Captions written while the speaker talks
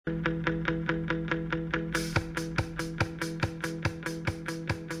Steve's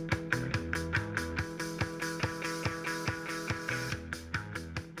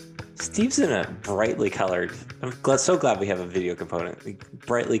in a brightly colored. So glad we have a video component.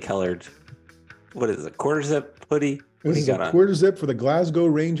 Brightly colored. What is it? Quarter zip hoodie? What This do you is a got on? quarter zip for the Glasgow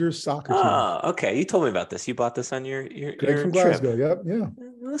Rangers soccer team. Oh, okay. You told me about this. You bought this on your Greg your from trip. Glasgow. Yep. Yeah.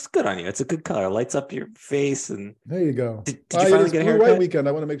 That's good on you. It's a good color. Lights up your face. And There you go. did you It finally is get a blue white haircut? weekend.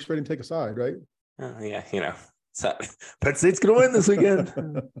 I want to make sure I didn't take a side, right? Oh, yeah, So, Penn State's gonna win this weekend.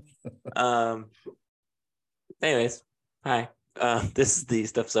 Um. Anyways, hi. This is the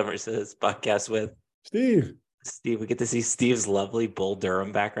Stuff Summer Says podcast with Steve. Steve. We get to see Steve's lovely Bull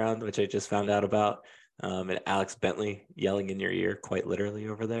Durham background, which I just found out about. And Alex Bentley yelling in your ear, quite literally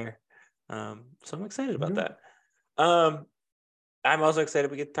over there. So I'm excited about that. I'm also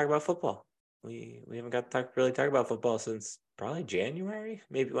excited we get to talk about football. We haven't got to talk about football since probably January.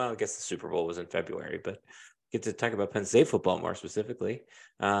 Maybe, well, I guess the Super Bowl was in February, but get to talk about Penn State football more specifically.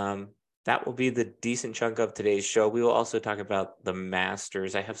 That will be the decent chunk of today's show. We will also talk about the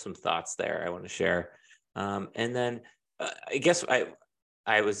Masters. I have some thoughts there I want to share. And then I guess I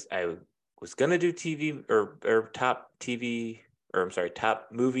was gonna do TV or top TV, or I'm sorry, top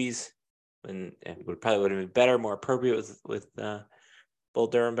movies, and would probably would have been better, more appropriate with Bull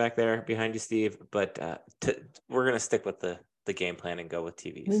Durham back there behind you, Steve. But we're gonna stick with the game plan and go with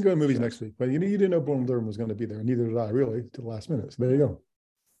TVs. We can go to movies next week, but you didn't know Bull Durham was going to be there. Neither did I, really, to the last minute. So there you go.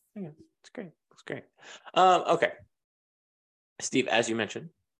 Yeah, it's great. It's great. Okay, Steve, as you mentioned,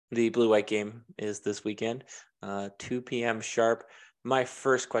 the blue-white game is this weekend, 2 p.m. sharp. My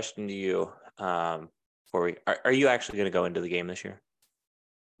first question to you, are you actually going to go into the game this year?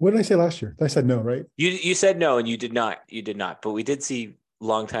 What did I say last year? I said no, right? You said no, and you did not. You did not. But we did see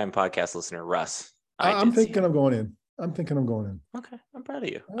longtime podcast listener Russ. I'm thinking I'm going in. Okay, I'm proud of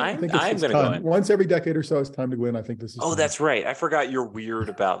you. I think I'm going to go in. Once every decade or so, it's time to go in. I think this is. Oh, time. That's right. I forgot you're weird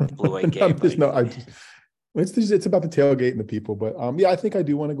about the blue-white game. It's about the tailgate and the people, but yeah, I think I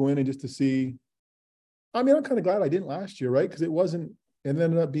do want to go in and just to see. I mean, I'm kind of glad I didn't last year, right? Because it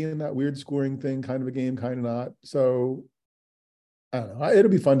ended up being that weird scoring thing, kind of a game, kind of not. So I don't know. It'll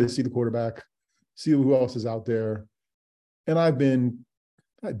be fun to see the quarterback, see who else is out there. And I've been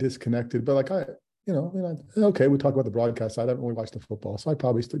not disconnected, but okay, we talk about the broadcast side. I haven't really watched the football, so I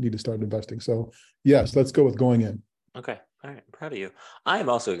probably still need to start investing. So yes, let's go with going in. Okay. All right. I'm proud of you. I am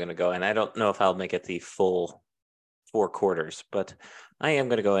also going to go in. I don't know if I'll make it the full 4 quarters, but I am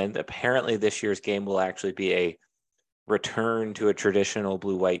going to go in. Apparently this year's game will actually be a return to a traditional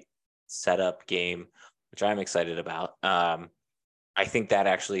blue-white setup game, which I'm excited about. I think that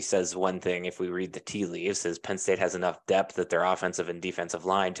actually says one thing. If we read the tea leaves, is Penn State has enough depth at their offensive and defensive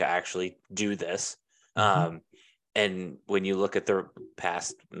line to actually do this. Mm-hmm. And when you look at their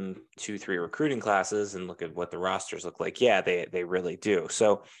past 2-3 recruiting classes and look at what the rosters look like, yeah, they really do.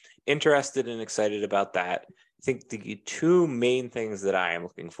 So interested and excited about that. I think the 2 main things that I am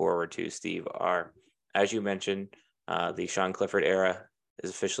looking forward to, Steve, are, as you mentioned, the Sean Clifford era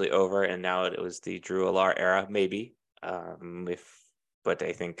is officially over, and now it was the Drew Allar era, maybe. But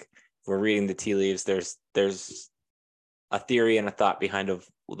I think if we're reading the tea leaves, there's a theory and a thought behind of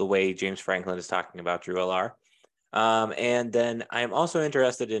the way James Franklin is talking about Drew Allar. And then I am also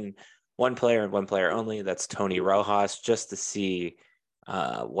interested in one player and one player only. That's Tony Rojas, just to see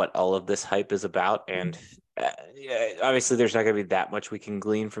what all of this hype is about. And obviously there's not going to be that much we can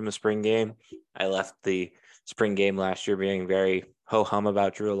glean from the spring game. I left the spring game last year being very ho-hum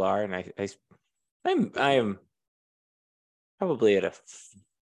about Drew Allar, and I am probably at a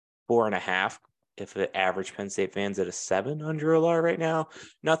 4.5. If the average Penn State fan's at a 7 on Drew Allar right now.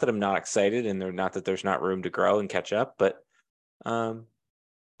 Not that I'm not excited, and not that there's not room to grow and catch up, but I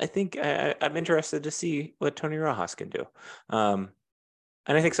think I'm interested to see what Tony Rojas can do. And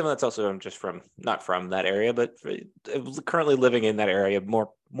I think some of that's also just not from that area, but currently living in that area,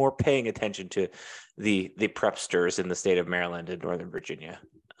 more paying attention to the prepsters in the state of Maryland and Northern Virginia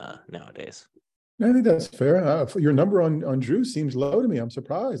nowadays. I think that's fair. Your number on Drew seems low to me. I'm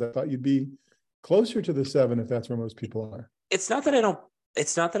surprised. I thought you'd be closer to the 7 if that's where most people are. It's not that I don't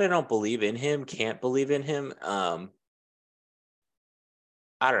believe in him, can't believe in him. I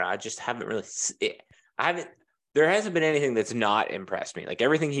don't know. I just haven't really. There hasn't been anything that's not impressed me. Like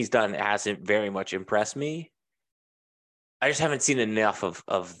everything he's done hasn't very much impressed me. I just haven't seen enough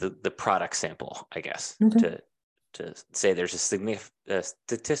of the product sample, I guess, to say there's a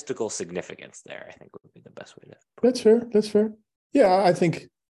statistical significance there. I think would be the best way to put it. That's fair. Yeah, I think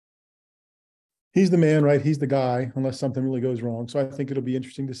he's the man, right? He's the guy, unless something really goes wrong. So I think it'll be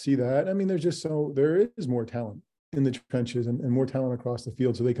interesting to see that. I mean, there is more talent in the trenches and more talent across the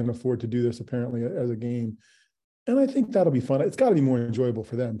field so they can afford to do this apparently as a game. And I think that'll be fun. It's got to be more enjoyable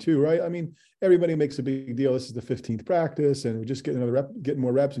for them too, right? I mean, everybody makes a big deal. This is the 15th practice and we're just getting another rep, getting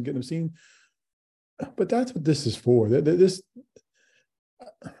more reps and getting them seen. But that's what this is for. This,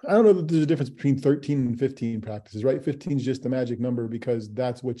 I don't know that there's a difference between 13 and 15 practices, right? 15 is just the magic number because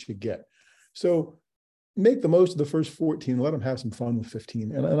that's what you get. So make the most of the first 14, let them have some fun with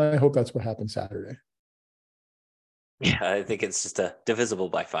 15. And I hope that's what happens Saturday. Yeah, I think it's just a divisible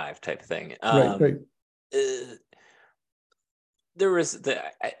by 5 type thing. Right. There was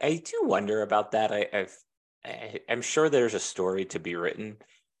I do wonder about that. I'm sure there's a story to be written.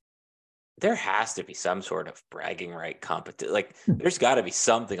 There has to be some sort of bragging right competition. Like there's got to be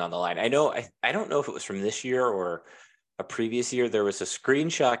something on the line. I know. I don't know if it was from this year or a previous year. There was a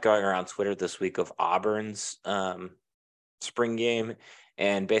screenshot going around Twitter this week of Auburn's spring game,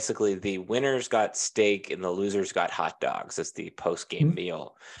 and basically the winners got steak and the losers got hot dogs as the post game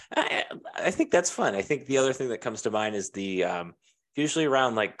meal. I think that's fun. I think the other thing that comes to mind is the usually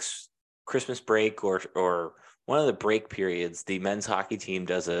around like Christmas break or one of the break periods, the men's hockey team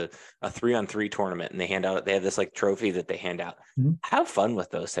does a 3-on-3 tournament and they have this like trophy that they hand out. Mm-hmm. Have fun with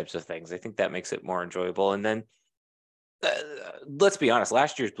those types of things. I think that makes it more enjoyable. And then let's be honest,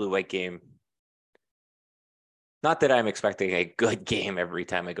 last year's blue-white game, not that I'm expecting a good game every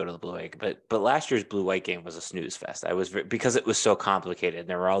time I go to the blue-white, but last year's blue-white game was a snooze fest. Because it was so complicated and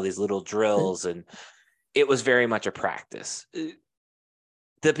there were all these little drills and it was very much a practice.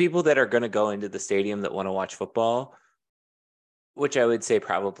 The people that are going to go into the stadium that want to watch football, which I would say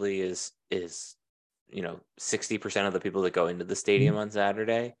probably is 60% of the people that go into the stadium on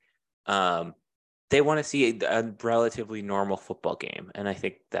Saturday, they want to see a relatively normal football game, and I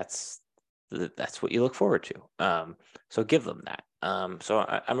think that's what you look forward to. So give them that. So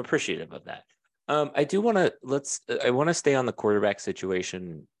I'm appreciative of that. I want to stay on the quarterback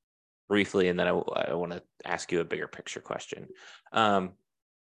situation briefly, and then I want to ask you a bigger picture question.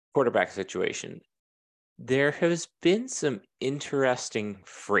 Quarterback situation. There has been some interesting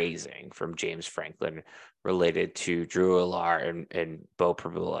phrasing from James Franklin related to Drew Allar and Beau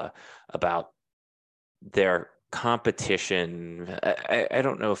Pribula about their competition. I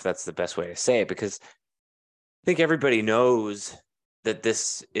don't know if that's the best way to say it because I think everybody knows that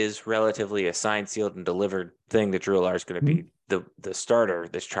this is relatively a signed, sealed, and delivered thing that Drew Allar is going to be the starter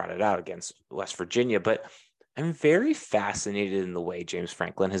that's trotted out against West Virginia. But I'm very fascinated in the way James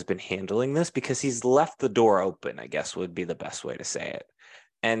Franklin has been handling this because he's left the door open, I guess would be the best way to say it.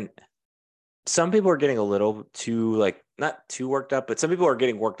 And some people are getting a little too, not too worked up, but some people are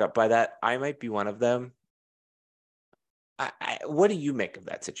getting worked up by that. I might be one of them. What do you make of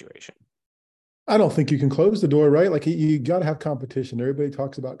that situation? I don't think you can close the door, right? Like you got to have competition. Everybody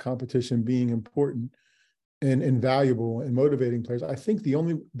talks about competition being important and valuable and motivating players. I think the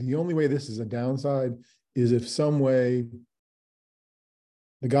only way this is a downside is if some way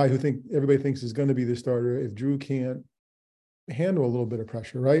the guy who everybody thinks is going to be the starter, if Drew can't handle a little bit of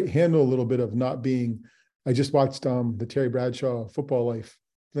pressure, right? Handle a little bit of not being. I just watched the Terry Bradshaw Football Life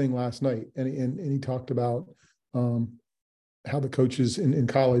thing last night, and he talked about how the coaches in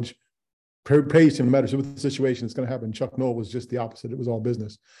college praised him no matter what the situation is going to happen. Chuck Noll was just the opposite. It was all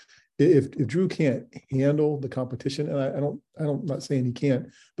business. If Drew can't handle the competition, and I'm not saying he can't,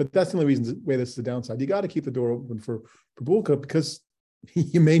 but that's the only way that's the downside. You got to keep the door open for Bulka because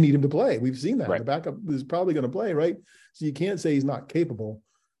you may need him to play. We've seen that. Right. The backup is probably going to play, right? So you can't say he's not capable.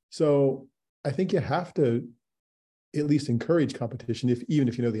 So I think you have to at least encourage competition, even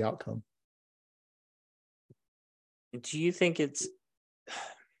if you know the outcome. Do you think it's?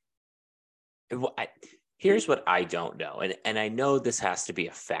 Here's what I don't know, and I know this has to be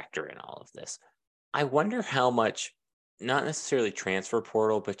a factor in all of this. I wonder how much, not necessarily transfer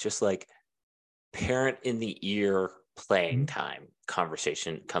portal, but just like parent in the ear playing time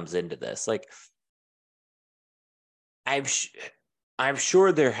conversation comes into this. Like, I'm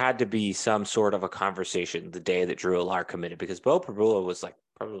sure there had to be some sort of a conversation the day that Drew Allar committed because Beau Pribula was like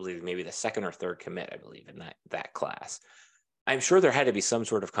probably maybe the second or third commit, I believe, in that class. I'm sure there had to be some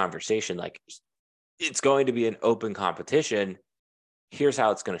sort of conversation like, it's going to be an open competition. Here's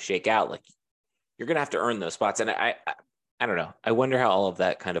how it's going to shake out. Like you're going to have to earn those spots. And I don't know. I wonder how all of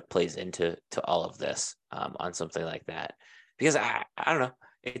that kind of plays into all of this on something like that, because I don't know.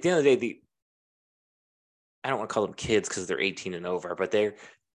 At the end of the day, I don't want to call them kids because they're 18 and over, but they're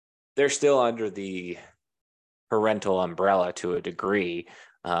still under the parental umbrella to a degree.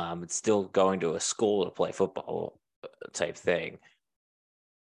 It's still going to a school to play football type thing.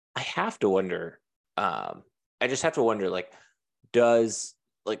 I have to wonder. I just have to wonder, like,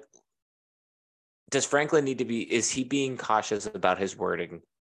 does Franklin need to be, is he being cautious about his wording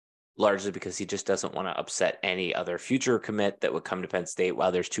largely because he just doesn't want to upset any other future commit that would come to Penn State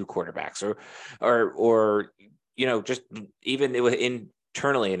while there's two quarterbacks or just even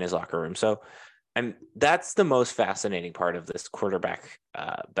internally in his locker room. So that's the most fascinating part of this quarterback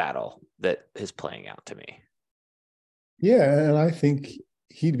battle that is playing out to me. Yeah, and I think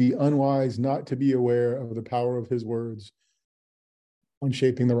he'd be unwise not to be aware of the power of his words on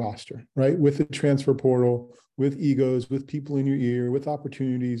shaping the roster, right? With the transfer portal, with egos, with people in your ear, with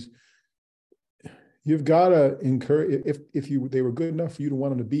opportunities. You've got to encourage, if they were good enough for you to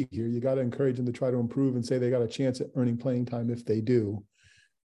want them to be here, you got to encourage them to try to improve and say they got a chance at earning playing time if they do.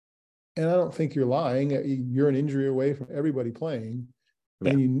 And I don't think you're lying. You're an injury away from everybody playing,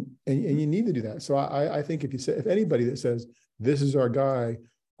 yeah. and you need to do that. So I think if anybody that says this is our guy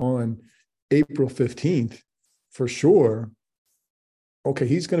on April 15th, for sure, okay,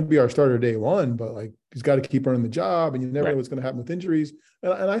 he's going to be our starter day one, but like he's got to keep earning the job, and you never know what's going to happen with injuries.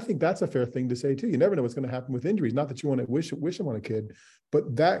 And I think that's a fair thing to say too. You never know what's going to happen with injuries. Not that you want to wish him on a kid,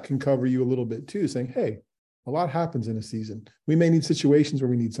 but that can cover you a little bit too, saying, hey, a lot happens in a season. We may need situations where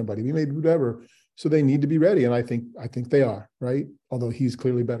we need somebody. We may do whatever. So they need to be ready. And I think they are, right? Although he's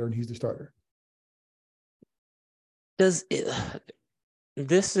clearly better and he's the starter. This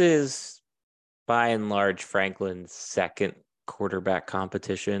is by and large Franklin's second quarterback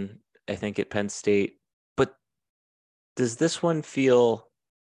competition, I think, at Penn State. But does this one feel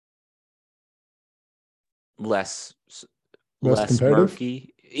less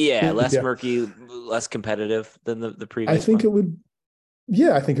murky? Yeah, less murky, less competitive than the previous. I think it would.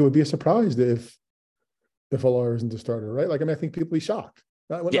 Yeah, I think it would be a surprise if Alar isn't the starter, right? Like, I think people would be shocked.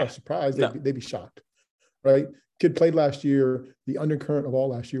 Not surprised. They'd be shocked, right? Kid played last year. The undercurrent of all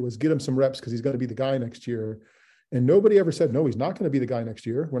last year was get him some reps because he's going to be the guy next year. And nobody ever said, no, he's not going to be the guy next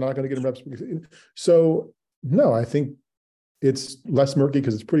year. We're not going to get him reps. So, no, I think it's less murky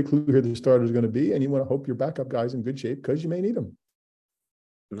because it's pretty clear who the starter is going to be. And you want to hope your backup guy's in good shape because you may need him.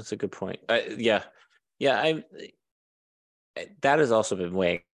 That's a good point. That has also been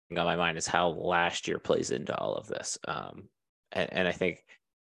weighing on my mind, is how last year plays into all of this. And I think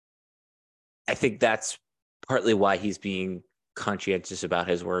that's partly why he's being conscientious about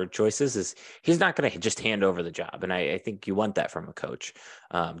his word choices. Is he's not going to just hand over the job. And I think you want that from a coach.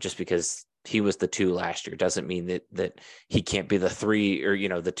 Just because he was the 2 last year doesn't mean that he can't be the 3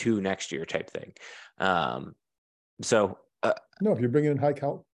 or, the 2 next year type thing. No, if you're bringing in high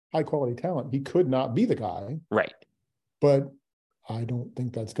quality talent, he could not be the guy. Right. But I don't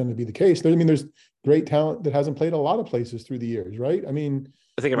think that's going to be the case. There's great talent that hasn't played a lot of places through the years, right? I mean,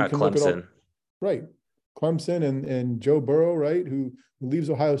 I think about Clemson. Right. Clemson and Joe Burrow, right, who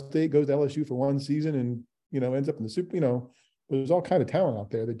leaves Ohio State, goes to LSU for one season and, ends up in the Super, there's all kind of talent out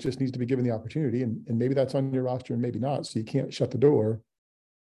there that just needs to be given the opportunity. And maybe that's on your roster and maybe not. So you can't shut the door,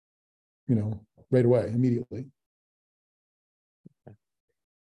 right away, immediately.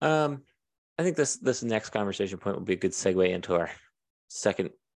 I think this next conversation point will be a good segue into our second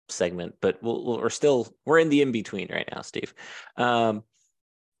segment, but we're in the in-between right now, Steve.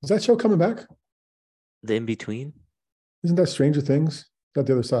 Is that show coming back? The in-between? Isn't that Stranger Things? Is that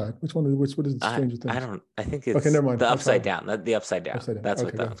the other side? What is Stranger Things? I think it's okay, never mind. The Upside Down. The Upside Down. That's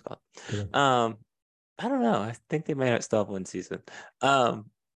what that one's called. Okay. I don't know. I think they might still have one season.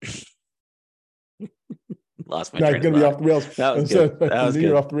 Lost my train of thought. Going to be off the rails. That was good.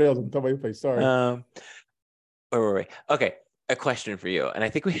 You're off the rails on top of your face. Sorry. Where were we? Okay. A question for you. And I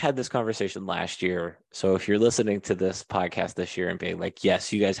think we had this conversation last year. So if you're listening to this podcast this year and being like,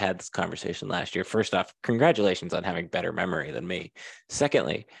 yes, you guys had this conversation last year. First off, congratulations on having better memory than me.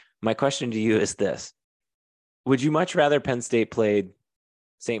 Secondly, my question to you is this. Would you much rather Penn State played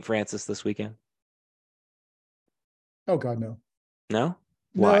St. Francis this weekend? Oh, God, no. No?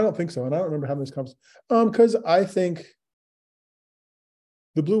 Why? No, I don't think so. And I don't remember having this conversation. Because I think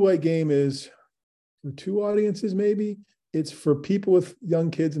the blue-white game is for 2 audiences, maybe. It's for people with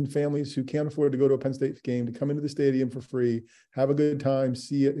young kids and families who can't afford to go to a Penn State game to come into the stadium for free, have a good time,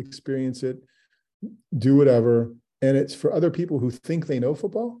 see it, experience it, do whatever. And it's for other people who think they know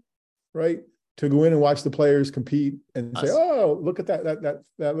football, right? To go in and watch the players compete and say, oh, look at that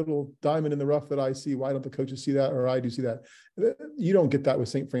little diamond in the rough that I see. Why don't the coaches see that? Or I do see that. You don't get that with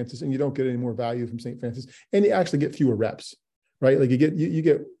St. Francis, and you don't get any more value from St. Francis. And you actually get fewer reps, right? Like you get,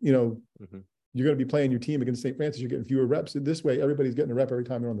 mm-hmm. You're going to be playing your team against St. Francis. You're getting fewer reps. This way, everybody's getting a rep every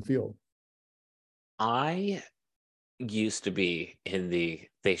time they're on the field. I used to be in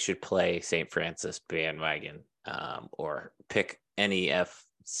they should play St. Francis bandwagon, or pick any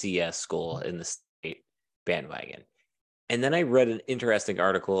FCS school in the state bandwagon. And then I read an interesting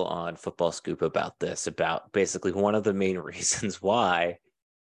article on Football Scoop about this, about basically one of the main reasons why.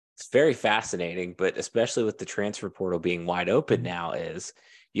 It's very fascinating, but especially with the transfer portal being wide open now, is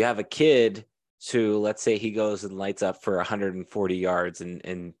you have a kid who, let's say he goes and lights up for 140 yards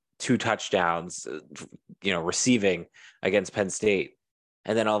and 2 touchdowns, receiving against Penn State.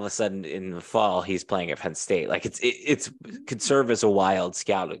 And then all of a sudden in the fall, he's playing at Penn State. Like it's could serve as a wild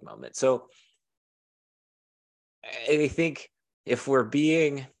scouting moment. So I think if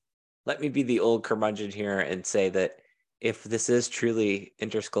let me be the old curmudgeon here and say that if this is truly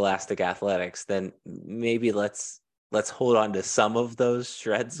interscholastic athletics, then maybe let's hold on to some of those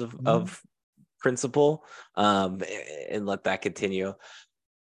shreds of principle, and let that continue.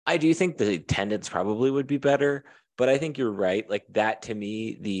 I do think the attendance probably would be better, but I think you're right. Like that to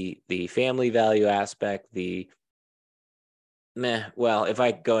me, the family value aspect, if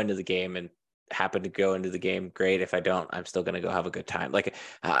I go into the game and happen to go into the game, great. If I don't, I'm still going to go have a good time. Like,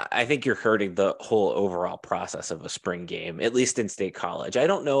 I think you're hurting the whole overall process of a spring game, at least in State College. I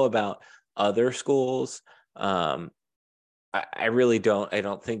don't know about other schools. I really don't. I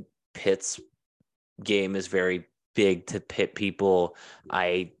don't think Pitt's game is very big to Pitt people.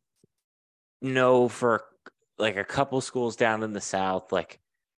 I know for like a couple schools down in the South, like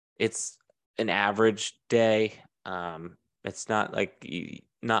it's an average day. It's not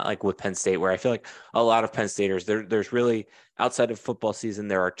like with Penn State, where I feel like a lot of Penn Staters, there's really, outside of football season,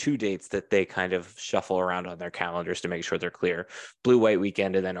 there are 2 dates that they kind of shuffle around on their calendars to make sure they're clear: Blue White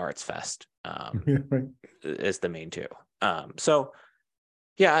Weekend and then Arts Fest, Right. is the main 2. So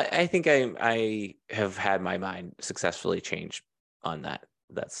yeah, I think I have had my mind successfully changed on that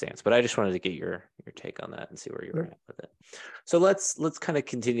stance, but I just wanted to get your take on that and see where you were at with it. So let's kind of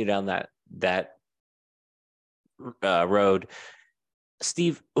continue down that road.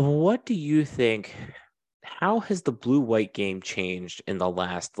 Steve, what do you think? How has the blue-white game changed in the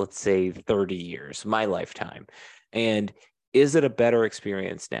last, let's say, 30 years, my lifetime? And is it a better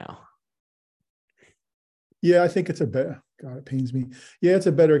experience now? Yeah, I think it's a better. God, it pains me. Yeah, it's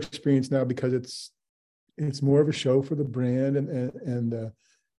a better experience now because it's more of a show for the brand and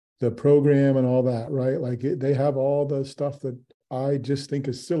the program and all that, right? Like they have all the stuff that I just think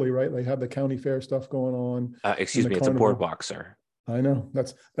is silly, right? They have the county fair stuff going on. Excuse me, it's a boardwalk, sir. I know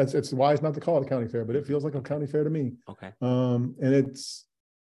it's wise not to call it a county fair, but it feels like a county fair to me. Okay. And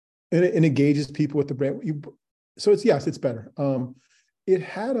it engages people with the brand. So it's better. It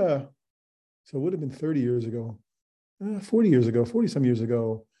had so it would have been 30 years ago, 40 years ago, 40 some years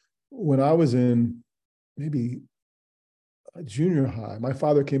ago, when I was in maybe a junior high. My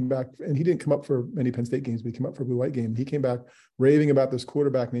father came back, and he didn't come up for many Penn State games, but he came up for a blue-white game. He came back raving about this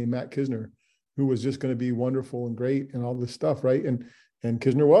quarterback named Matt Kisner, who was just going to be wonderful and great and all this stuff, right? And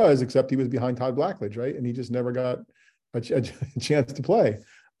Kisner was, except he was behind Todd Blackledge, right? And he just never got a chance to play.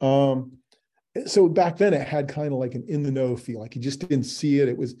 So back then it had kind of like an in the know feel, like you just didn't see it.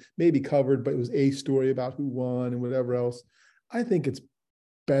 It was maybe covered, but it was a story about who won and whatever else. I think it's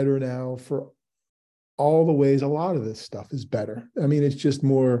better now for all the ways. A lot of this stuff is better. I mean, it's just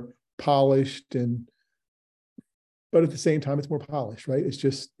more polished, but at the same time, it's more polished, right? It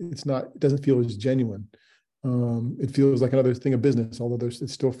doesn't feel as genuine. It feels like another thing of business, although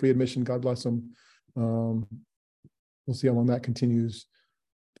it's still free admission. God bless them. We'll see how long that continues.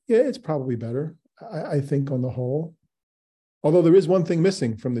 Yeah, it's probably better, I think, on the whole. Although there is one thing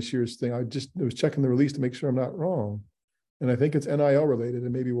missing from this year's thing. I was checking the release to make sure I'm not wrong. And I think it's NIL related,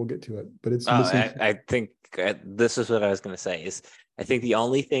 and maybe we'll get to it. But it's missing. I think this is what I was going to say. Is I think the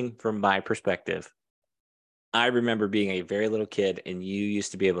only thing from my perspective, I remember being a very little kid, and you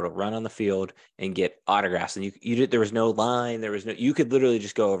used to be able to run on the field and get autographs, and there was no line, you could literally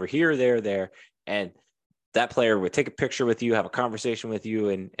just go over here, there, and that player would take a picture with you, have a conversation with you,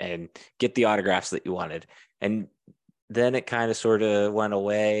 and get the autographs that you wanted. And then it kind of sort of went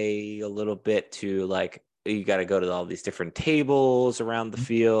away a little bit to like, you got to go to all these different tables around the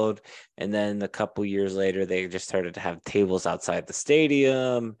field. And then a couple years later, they just started to have tables outside the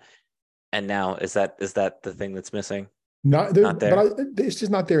stadium. And now is that the thing that's missing? Not there. But it's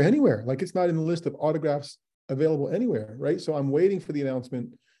just not there anywhere. Like it's not in the list of autographs available anywhere, right? So I'm waiting for the announcement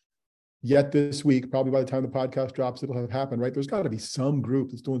yet this week. Probably by the time the podcast drops, it'll have happened, right? There's got to be some group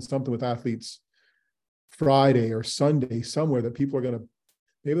that's doing something with athletes Friday or Sunday somewhere that people are going to,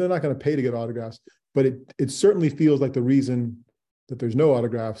 maybe they're not going to pay to get autographs, but it certainly feels like the reason that there's no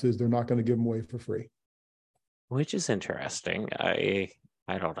autographs is they're not going to give them away for free. Which is interesting. I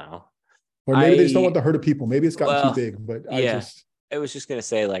don't know. Or maybe they just don't want the hurt of people. Maybe it's gotten too big, but I was just going to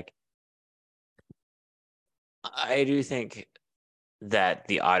say, like, I do think that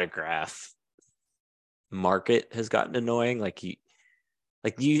the autograph market has gotten annoying. Like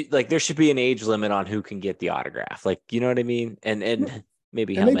there should be an age limit on who can get the autograph. Like, you know what I mean? And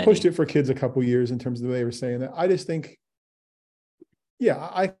maybe and how they many. pushed it for kids a couple years in terms of the way they were saying that. I just think, yeah,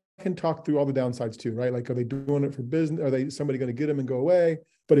 I can talk through all the downsides too, right? Like, are they doing it for business? Are they somebody going to get them and go away?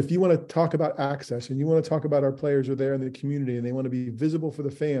 But if you want to talk about access and you want to talk about our players are there in the community and they want to be visible for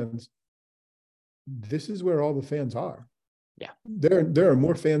the fans, this is where all the fans are. Yeah. There are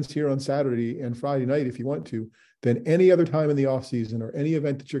more fans here on Saturday and Friday night, if you want to, than any other time in the off season or any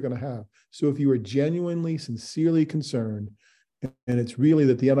event that you're going to have. So if you are genuinely, sincerely concerned, and it's really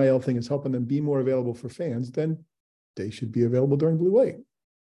that the NIL thing is helping them be more available for fans, then they should be available during Blue White.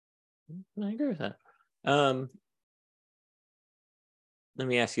 I agree with that. Let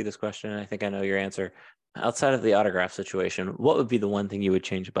me ask you this question, and I think I know your answer. Outside of the autograph situation, what would be the one thing you would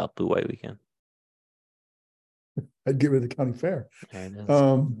change about Blue White Weekend? I'd get rid of the county fair. There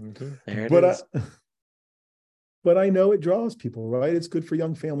it is. But I know it draws people, right? It's good for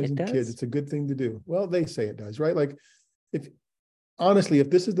young families and does. kids. It's a good thing to do. Well, they say it does, right? Like, if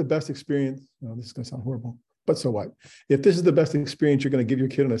this is the best experience, this is going to sound horrible, but so what? If this is the best experience you're going to give your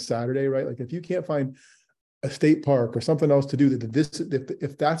kid on a Saturday, right? Like, if you can't find a state park or something else to do,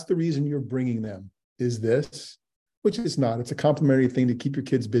 if that's the reason you're bringing them, is this, which it's not. It's a complimentary thing to keep your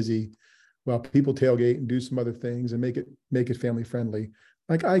kids busy while people tailgate and do some other things and make it family friendly.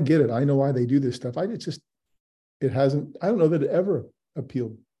 Like, I get it. I know why they do this stuff. I don't know that it ever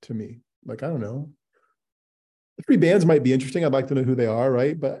appealed to me. Like, I don't know. The 3 bands might be interesting. I'd like to know who they are,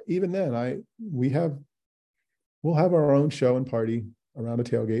 right? But even then, we'll have our own show and party around a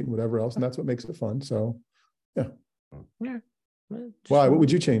tailgate and whatever else, and that's what makes it fun. So, yeah. Why? What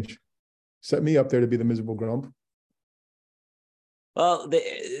would you change? Set me up there to be the miserable grump. Well,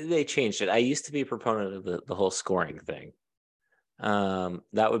 they changed it. I used to be a proponent of the whole scoring thing.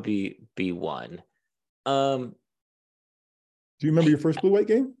 That would be one. Do you remember your first Blue White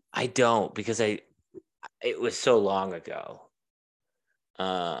game? I don't, because it was so long ago.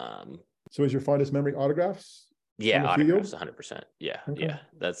 So is your fondest memory autographs? Yeah, autographs, 100%. Yeah, okay. Yeah.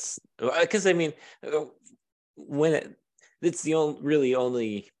 That's because, I mean, when it's the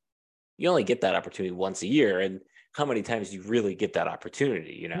only you only get that opportunity once a year, and how many times you really get that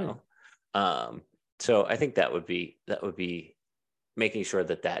opportunity, you know? So I think that would be making sure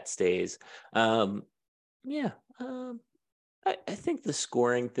that stays. I think the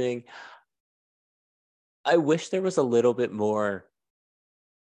scoring thing, I wish there was a little bit more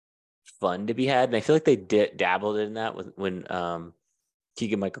fun to be had. And I feel like they dabbled in that when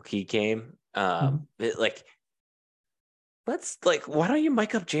Keegan-Michael Key came. Why don't you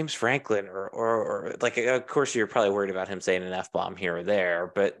mic up James Franklin or like, of course you're probably worried about him saying an F-bomb here or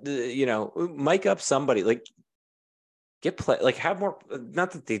there, but mic up somebody, like, get play, like, have more,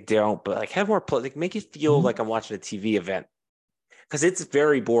 not that they don't, but like have more play, like make it feel like I'm watching a TV event, because it's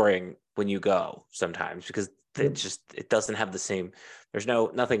very boring when you go sometimes, because it doesn't have the same, there's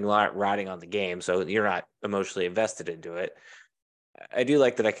nothing riding on the game, so you're not emotionally invested into it. I do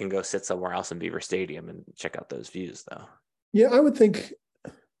like that I can go sit somewhere else in Beaver Stadium and check out those views, though. Yeah, I would think,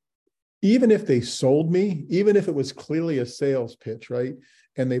 even if they sold me, even if it was clearly a sales pitch, right?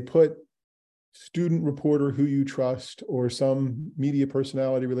 And they put student reporter who you trust or some media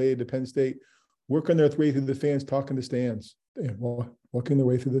personality related to Penn State working their way through the fans, talking to stands, walking their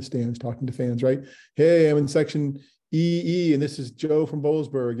way through the stands, talking to fans, right? Hey, I'm in section EE, and this is Joe from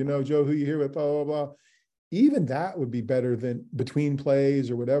Boalsburg. Joe, who you here with, blah, blah, blah. Even that would be better than between plays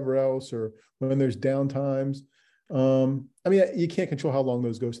or whatever else, or when there's downtimes. I mean, you can't control how long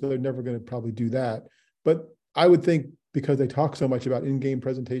those go, so they're never going to probably do that. But I would think, because they talk so much about in-game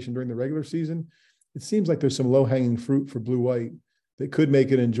presentation during the regular season, it seems like there's some low-hanging fruit for Blue White that could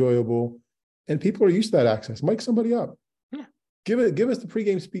make it enjoyable. And people are used to that access. Mic somebody up. Yeah. Give us the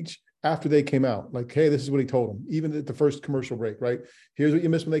pregame speech after they came out. Like, hey, this is what he told them, even at the first commercial break, right? Here's what you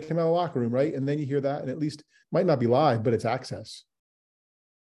missed when they came out of the locker room, right? And then you hear that, and at least might not be live, but it's access.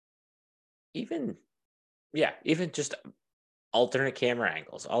 Even just alternate camera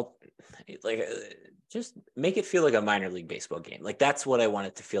angles. Just make it feel like a minor league baseball game. Like, that's what I want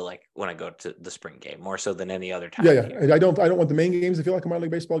it to feel like when I go to the spring game, more so than any other time. Yeah. I don't want the main games to feel like a minor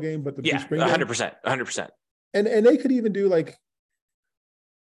league baseball game, but the spring 100%. And they could even do, like,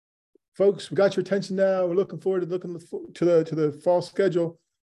 folks, we got your attention now. We're looking forward to the fall schedule.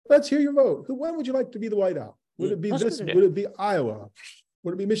 Let's hear your vote. When would you like to be the whiteout? Would it be Would it be Iowa?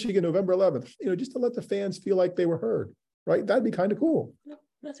 Would it be Michigan, November 11th? Just to let the fans feel like they were heard, right? That'd be kind of cool.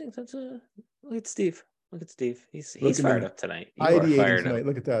 I think that's look at Steve. He's fired up tonight. Ideating tonight.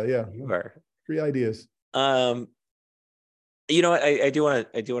 Look at that. Yeah. You are. 3 ideas. You know what? I do want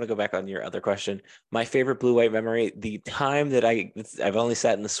to go back on your other question. My favorite blue white memory, the time that I've only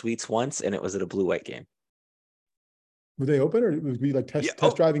sat in the suites once, and it was at a blue white game. Were they open, or would we like Yeah.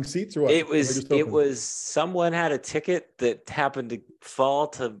 test driving seats, or what? It Or they was just open? someone had a ticket that happened to fall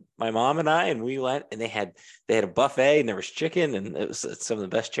to my mom and I, and we went, and they had a buffet, and there was chicken, and it was some of the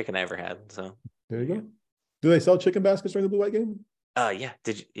best chicken I ever had. So There you go. Do they sell chicken baskets during the blue white game? yeah.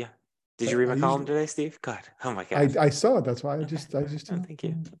 Did you read I my column usually today, Steve? God, oh my God. I saw it. That's why Okay. I just Oh, thank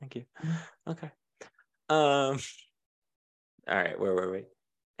you. Thank you. yeah. Okay. All right, where were we?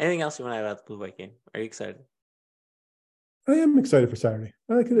 Anything else you want to add about the blue white game? Are you excited? I am excited for Saturday.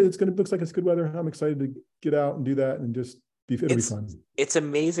 I like it. It's gonna looks like it's good weather. I'm excited to get out and do that and just it'll be It's fun. it's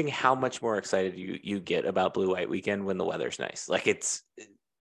amazing how much more excited you get about blue white weekend when the weather's nice. Like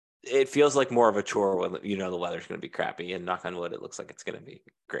it feels like more of a chore when you know the weather's going to be crappy, and knock on wood, it looks like it's going to be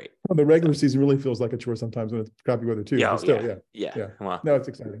great. Well, the regular So, season really feels like a chore sometimes when it's crappy weather too. yeah, But oh, still, yeah, yeah. yeah. Well, No, it's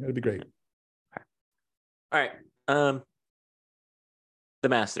exciting. It'll be great. all right. The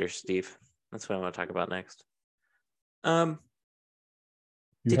Masters, Steve. That's what I want to talk about next. You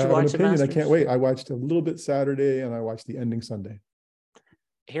Did you have an watch the opinion. I can't Masters? wait. I watched a little bit Saturday and I watched the ending Sunday.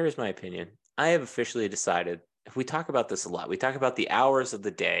 Here's my opinion. I have officially decided. If we talk about this a lot, we talk about the hours of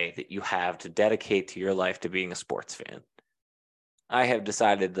the day that you have to dedicate to your life to being a sports fan. I have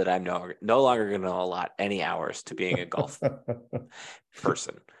decided that I'm no longer going to allot any hours to being a golf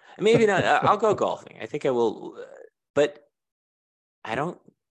person. Maybe not. I'll go golfing. I think I will, but I don't.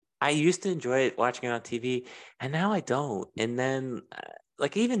 I used to enjoy it watching it on TV, and now I don't. And then,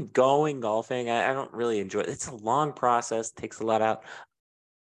 like even going golfing, I don't really enjoy it. It's a long process, takes a lot out.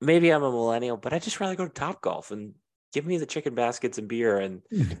 Maybe I'm a millennial, but I just rather go to Top Golf and give me the chicken baskets and beer and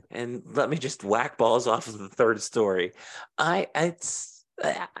let me just whack balls off of the third story. The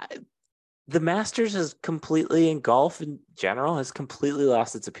Masters has completely, in golf in general, has completely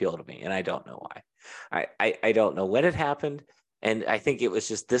lost its appeal to me, and I don't know why. I don't know when it happened, and I think it was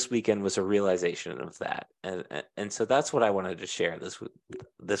just this weekend was a realization of that, and so that's what I wanted to share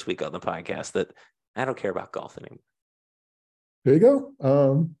this week on the podcast, that I don't care about golf anymore. There you go.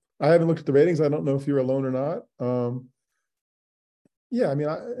 I haven't looked at the ratings. I don't know if you're alone or not. Yeah, I mean,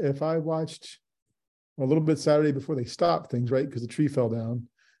 if I watched a little bit Saturday before they stopped things, right? Because the tree fell down.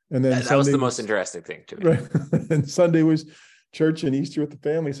 And then That was Sunday the most interesting thing to me. right. And Sunday was church and Easter with the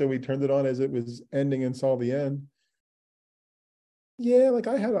family. So we turned it on as it was ending and saw the end. Yeah, like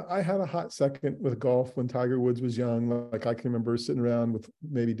I had a hot second with golf when Tiger Woods was young. Like I can remember sitting around with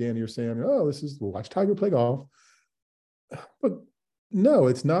maybe Danny or Sam. Oh, we'll watch Tiger play golf. But no,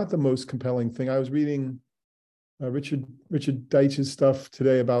 it's not the most compelling thing. I was reading Richard Deitch's stuff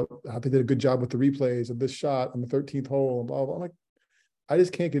today about how they did a good job with the replays of this shot on the 13th hole and blah blah. I'm like, I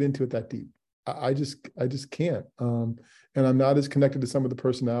just can't get into it that deep. I just can't. And I'm not as connected to some of the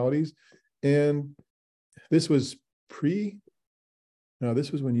personalities. And this was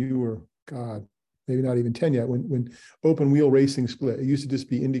this was when you were, God, maybe not even 10 yet, when open wheel racing split. It used to just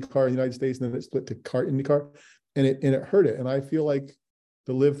be IndyCar in the United States, and then it split to kart IndyCar, and it hurt it. And I feel like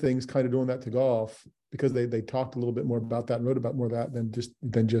the live thing's kind of doing that to golf, because they talked a little bit more about that and wrote about more of that than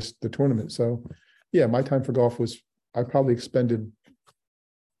just the tournament. So yeah, my time for golf was, I probably expended,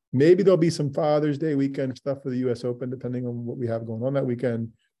 maybe there'll be some Father's Day weekend stuff for the US Open, depending on what we have going on that weekend.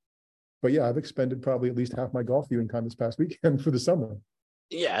 But yeah, I've expended probably at least half my golf viewing time this past weekend for the summer.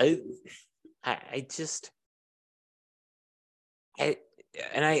 Yeah, I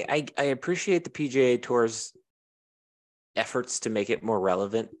appreciate the PGA Tour's efforts to make it more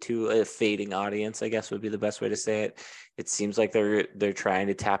relevant to a fading audience, I guess would be the best way to say it. It seems like they're trying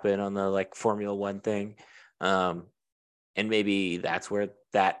to tap in on the like Formula One thing. And maybe that's where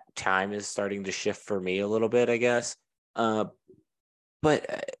that time is starting to shift for me a little bit, I guess. But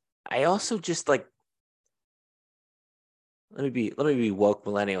I also just like, let me be woke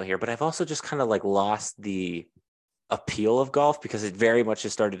millennial here, but I've also just kind of like lost the appeal of golf, because it very much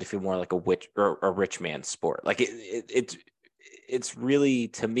has started to feel more like a rich man's sport. Like it's really,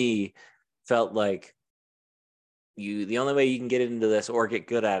 to me, felt like the only way you can get into this or get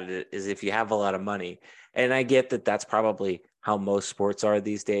good at it is if you have a lot of money. And I get that that's probably how most sports are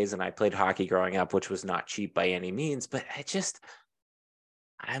these days. And I played hockey growing up, which was not cheap by any means, but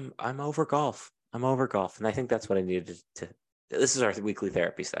I'm over golf. I'm over golf. And I think that's what I needed to this is our weekly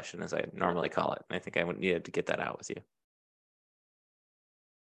therapy session, as I normally call it. And I think I needed to get that out with you.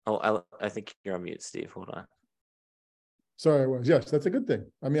 Oh, I think you're on mute, Steve. Hold on. Sorry, I was. Yes, that's a good thing.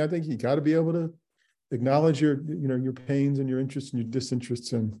 I mean, I think you got to be able to acknowledge your pains and your interests and your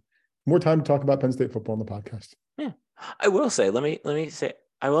disinterests, and more time to talk about Penn State football on the podcast. Yeah, I will say. Let me say.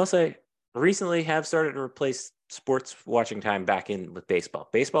 I will say. Recently, have started to replace sports watching time back in with baseball.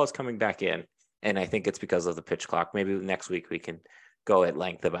 Baseball is coming back in, and I think it's because of the pitch clock. Maybe next week we can go at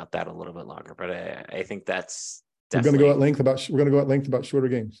length about that a little bit longer, but I think that's we're going to go at length about shorter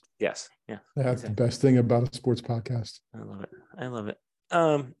games. Yes. Yeah. That's exactly the best thing about a sports podcast. I love it.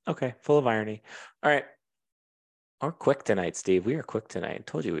 Okay. Full of irony. All right. We're quick tonight, Steve. We are quick tonight. I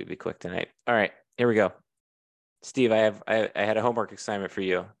told you we'd be quick tonight. All right. Here we go. Steve, I had a homework assignment for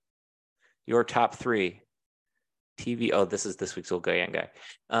you. Your top 3 TV. Oh, this is this week's old young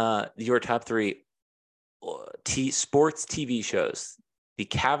guy. Your top 3 sports TV shows. The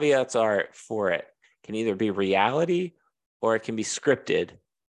caveats are for it can either be reality or it can be scripted,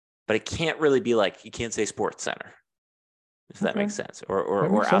 but it can't really be like, you can't say Sports Center, if that makes sense,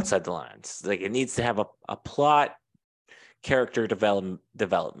 or outside the lines. Like it needs to have a plot, character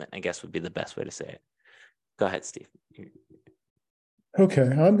development, I guess would be the best way to say it. Go ahead, Steve. Okay,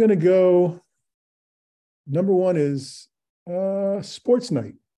 I'm going to go. Number 1 is Sports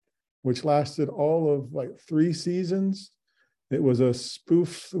Night, which lasted all of like 3 seasons. It was a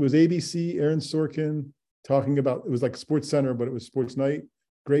spoof. It was ABC, Aaron Sorkin talking about, it was like Sports Center, but it was Sports Night.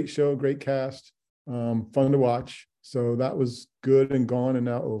 Great show, great cast, fun to watch. So that was good and gone and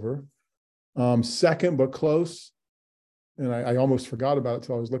now over. Second, but close, and I almost forgot about it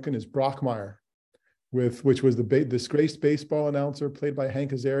till I was looking, is Brockmire, which was the disgraced baseball announcer played by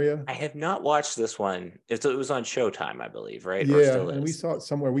Hank Azaria. I have not watched this one. It was on Showtime, I believe, right? Yeah, and we saw it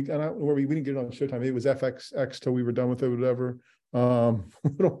somewhere. We didn't get it on Showtime. Maybe it was FXX till we were done with it, whatever.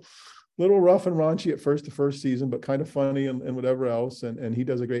 Little rough and raunchy at the first season, but kind of funny and whatever else. And he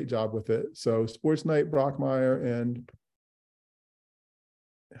does a great job with it. So Sports Night, Brockmire, and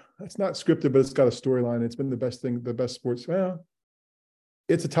it's not scripted, but it's got a storyline. It's been the best sports. Well,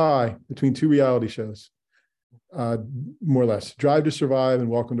 it's a tie between 2 reality shows, more or less. Drive to Survive and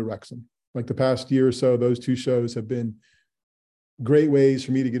Welcome to Wrexham. Like the past year or so, those 2 shows have been great ways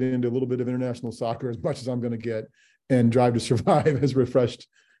for me to get into a little bit of international soccer, as much as I'm going to get. And Drive to Survive has refreshed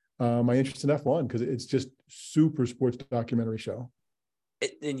my interest in F1 because it's just super sports documentary show.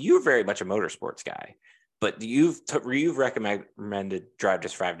 And you're very much a motorsports guy, but you've recommended Drive to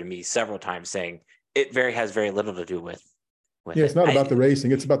Survive to me several times, saying it has very little to do with yeah, it's not about the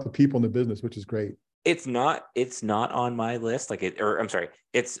racing. It's about the people in the business, which is great. It's not on my list. I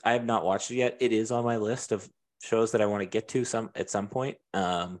have not watched it yet. It is on my list of shows that I want to get to at some point.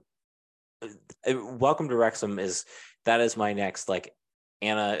 Welcome to Wrexham is my next, like,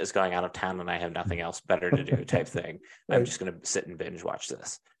 Anna is going out of town and I have nothing else better to do type thing. Right. I'm just going to sit and binge watch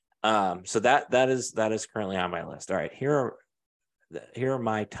this. So that is currently on my list. All right, here are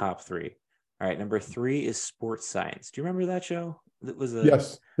my top 3. All right, number 3 is Sports Science. Do you remember that show? That was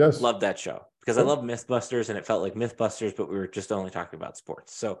yes. Love that show because I love Mythbusters and it felt like Mythbusters, but we were just only talking about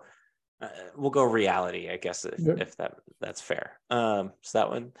sports. So we'll go reality, I guess, if that's fair. So that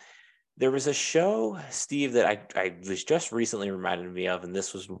one. There was a show, Steve, that I was just recently reminded me of, and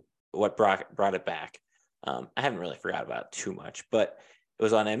this was what brought it back. I haven't really forgot about it too much, but it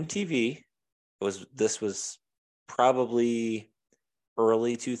was on MTV. This was probably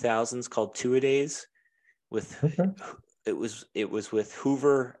early 2000s, called Two-A-Days. It was with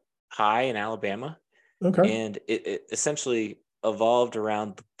Hoover High in Alabama. Okay. And it essentially evolved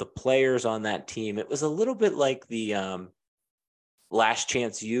around the players on that team. It was a little bit like the Last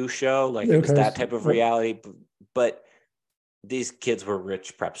Chance U show, like it was that type of reality, but these kids were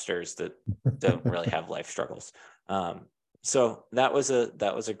rich prepsters that don't really have life struggles. So that was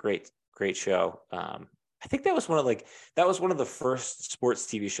a great show. I think that was one of the first sports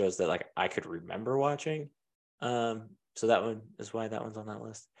TV shows that like I could remember watching. So that one is why that one's on that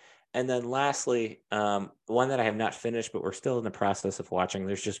list. And then lastly, one that I have not finished, but we're still in the process of watching.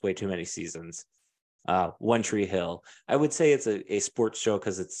 There's just way too many seasons. One Tree Hill. I would say it's a sports show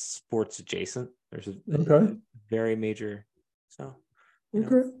because it's sports adjacent. There's a very major. So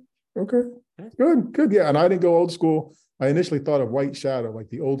okay, good. Yeah, and I didn't go old school. I initially thought of White Shadow, like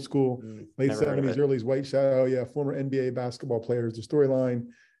the old school late 70s, early White Shadow. Yeah, former NBA basketball players. The storyline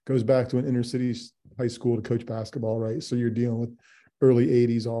goes back to an inner city high school to coach basketball, right? So you're dealing with early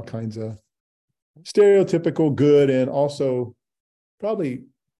 80s, all kinds of stereotypical good, and also probably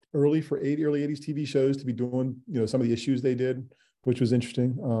early 80s TV shows to be doing, some of the issues they did, which was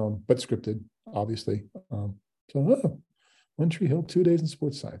interesting, but scripted, obviously. One Tree Hill, 2 days in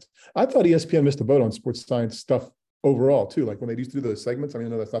sports science. I thought ESPN missed the boat on sports science stuff overall too. Like when they used to do those segments, I mean,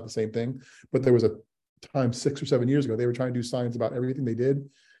 I know that's not the same thing, but there was a time 6 or 7 years ago, they were trying to do science about everything they did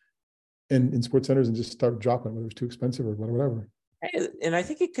in sports centers and just start dropping whether it was too expensive or whatever. And I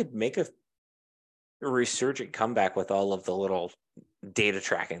think it could make a resurgent comeback with all of the little data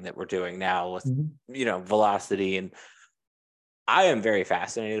tracking that we're doing now with, Mhm. velocity. And I am very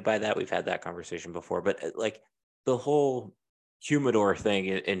fascinated by that. We've had that conversation before, but like the whole humidor thing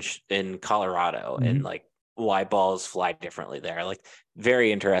in Colorado and Mhm. like why balls fly differently there, like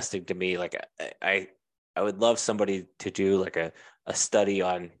very interesting to me. Like I would love somebody to do like a study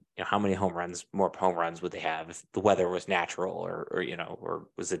on how many more home runs would they have if the weather was natural or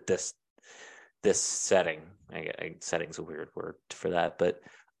was it this setting. Setting's a weird word for that, but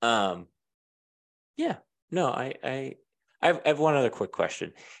um yeah, no, I have one other quick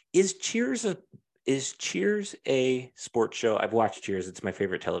question. Is Cheers a is Cheers a sports show? I've watched Cheers. It's my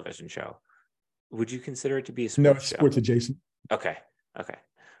favorite television show. Would you consider it to be a No, sports it's show? sports adjacent. Okay. Okay.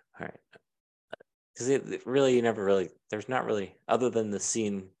 All right. Because it really, you never really, there's not really, other than the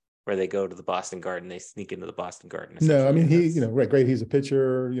scene where they go to the Boston Garden, they sneak into the Boston Garden, No, I essentially. mean And he, that's, right, great. He's a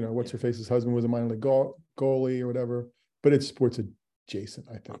pitcher. What's yeah. her face's husband was a minor league goalie or whatever. But it's sports adjacent,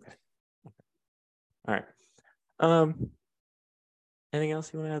 I think. Okay. All right. Um, Anything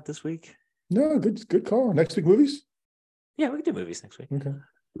else you want to add this week? No, good call. Next week movies. Yeah, we can do movies next week. Okay,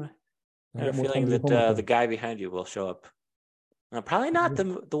 I I have a got more time feeling to do that homework the on. guy behind you will show up. Probably not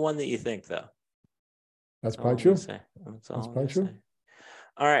the one that you think, though. That's That's all probably I'm gonna true. say. That's That's all I'm probably gonna say. true.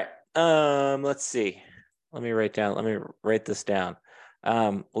 All right. Let's see. Let me write this down.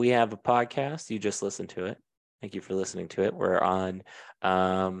 We have a podcast. You just listened to it. Thank you for listening to it. We're on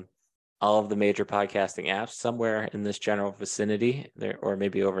all of the major podcasting apps. Somewhere in this general vicinity, there, or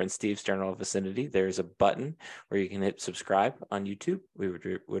maybe over in Steve's general vicinity, there's a button where you can hit subscribe on YouTube. We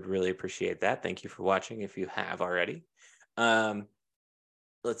would really appreciate that. Thank you for watching if you have already. Um,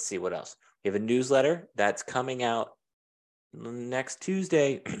 let's see what else. We have a newsletter that's coming out next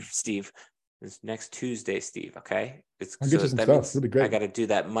Tuesday, Steve. It's next Tuesday, Steve. Okay. I'll get you some That stuff. means It'll be I great. got to do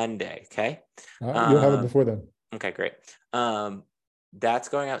that Monday. Okay. You'll have it Um, before then. okay, great. That's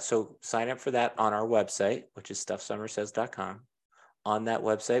going out. So sign up for that on our website, which is stuffsummersays.com. On that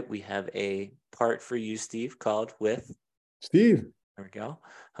website, we have a part for you, Steve, called with, Steve, there we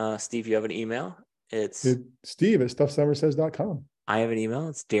go. Steve, you have an email. It's, Steve at stuffsummersays.com. I have an email.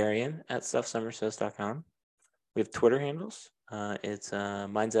 It's Darian at stuffsummersays.com. We have Twitter handles. It's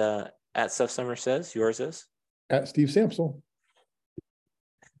mine's at Stuff Summer Says. Yours is At Steve Samsel.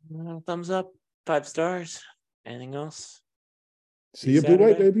 thumbs up, 5 stars. Anything else? See See you you blue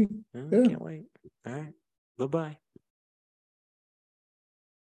white, Saturday. baby. Yeah. Can't wait. All right. Bye bye.